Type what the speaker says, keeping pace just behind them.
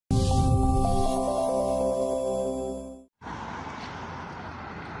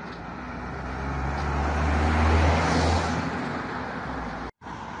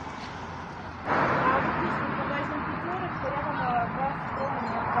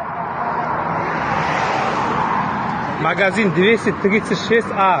Магазин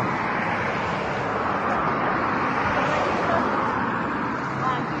 236А.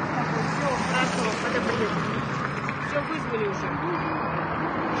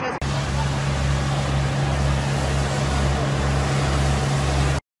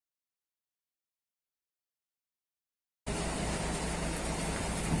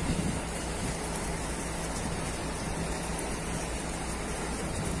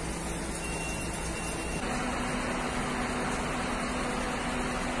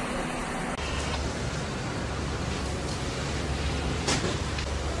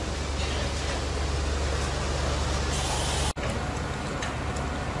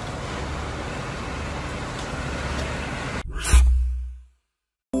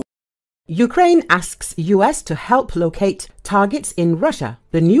 Ukraine asks US to help locate targets in Russia,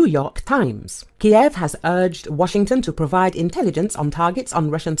 the New York Times. Kiev has urged Washington to provide intelligence on targets on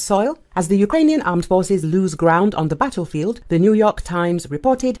Russian soil. As the Ukrainian armed forces lose ground on the battlefield, the New York Times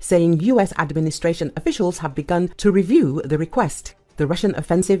reported, saying US administration officials have begun to review the request. The Russian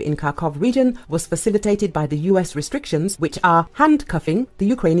offensive in Kharkiv region was facilitated by the US restrictions, which are handcuffing the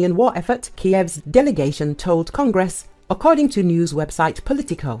Ukrainian war effort, Kiev's delegation told Congress. According to news website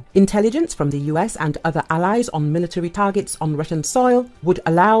Politico, intelligence from the US and other allies on military targets on Russian soil would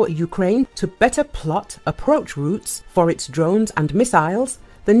allow Ukraine to better plot approach routes for its drones and missiles,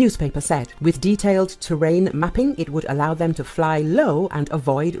 the newspaper said. With detailed terrain mapping, it would allow them to fly low and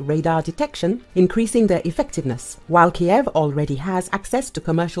avoid radar detection, increasing their effectiveness. While Kiev already has access to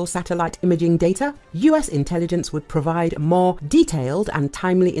commercial satellite imaging data, US intelligence would provide more detailed and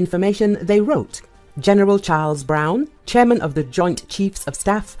timely information, they wrote. General Charles Brown, chairman of the Joint Chiefs of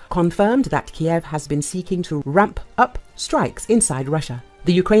Staff, confirmed that Kiev has been seeking to ramp up strikes inside Russia.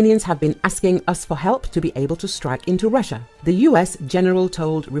 The Ukrainians have been asking us for help to be able to strike into Russia, the US general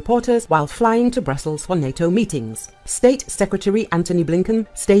told reporters while flying to Brussels for NATO meetings. State Secretary Antony Blinken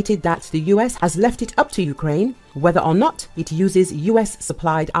stated that the US has left it up to Ukraine whether or not it uses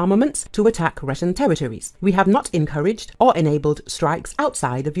US-supplied armaments to attack Russian territories. We have not encouraged or enabled strikes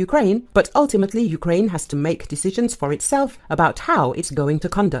outside of Ukraine, but ultimately Ukraine has to make decisions for itself about how it's going to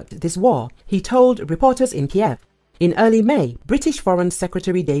conduct this war, he told reporters in Kiev. In early May, British Foreign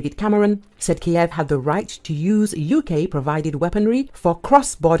Secretary David Cameron said Kiev had the right to use UK-provided weaponry for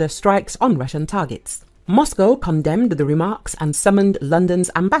cross-border strikes on Russian targets. Moscow condemned the remarks and summoned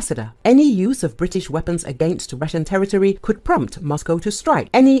London's ambassador. Any use of British weapons against Russian territory could prompt Moscow to strike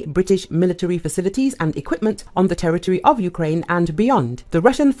any British military facilities and equipment on the territory of Ukraine and beyond, the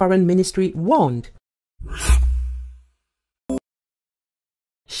Russian Foreign Ministry warned.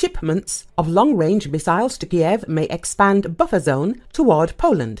 Shipments of long-range missiles to Kiev may expand buffer zone toward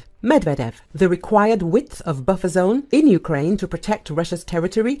Poland. Medvedev, the required width of buffer zone in Ukraine to protect Russia's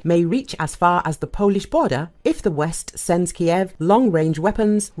territory may reach as far as the Polish border if the West sends Kiev long-range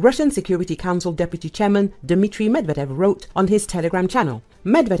weapons, Russian Security Council Deputy Chairman Dmitry Medvedev wrote on his Telegram channel.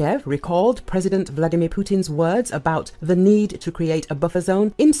 Medvedev recalled President Vladimir Putin's words about the need to create a buffer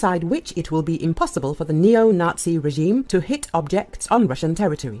zone inside which it will be impossible for the neo-Nazi regime to hit objects on Russian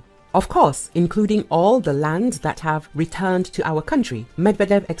territory. Of course, including all the lands that have returned to our country,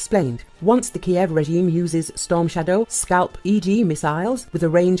 Medvedev explained. Once the Kiev regime uses Storm Shadow Scalp EG missiles with a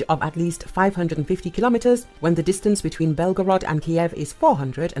range of at least 550 kilometers, when the distance between Belgorod and Kiev is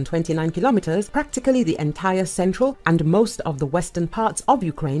 429 kilometers, practically the entire central and most of the western parts of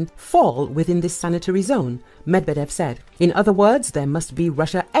Ukraine fall within this sanitary zone, Medvedev said. In other words, there must be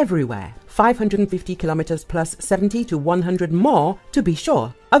Russia everywhere, 550 kilometers plus 70 to 100 more to be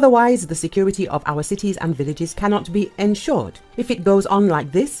sure. Otherwise, the security of our cities and villages cannot be ensured. If it goes on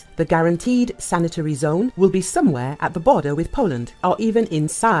like this, the guaranteed sanitary zone will be somewhere at the border with Poland, or even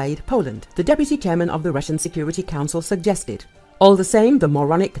inside Poland, the deputy chairman of the Russian Security Council suggested. All the same, the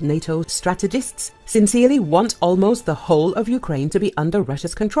moronic NATO strategists sincerely want almost the whole of Ukraine to be under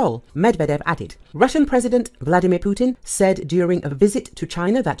Russia's control, Medvedev added. Russian President Vladimir Putin said during a visit to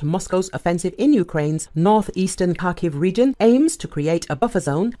China that Moscow's offensive in Ukraine's northeastern Kharkiv region aims to create a buffer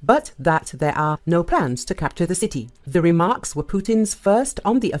zone, but that there are no plans to capture the city. The remarks were Putin's first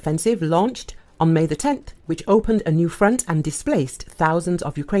on the offensive launched on May the 10th, which opened a new front and displaced thousands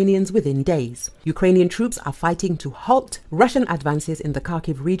of Ukrainians within days. Ukrainian troops are fighting to halt Russian advances in the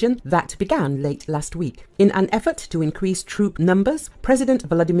Kharkiv region that began late last week. In an effort to increase troop numbers, President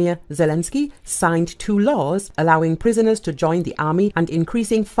Volodymyr Zelenski signed 2 laws allowing prisoners to join the army and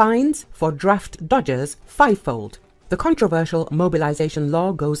increasing fines for draft dodgers 5-fold. The controversial mobilization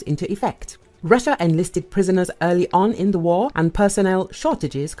law goes into effect. Russia enlisted prisoners early on in the war, and personnel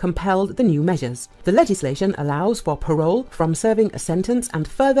shortages compelled the new measures. The legislation allows for parole from serving a sentence and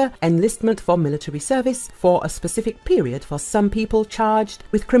further enlistment for military service for a specific period for some people charged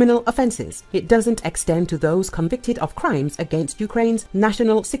with criminal offenses. It doesn't extend to those convicted of crimes against Ukraine's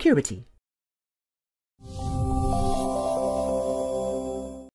national security.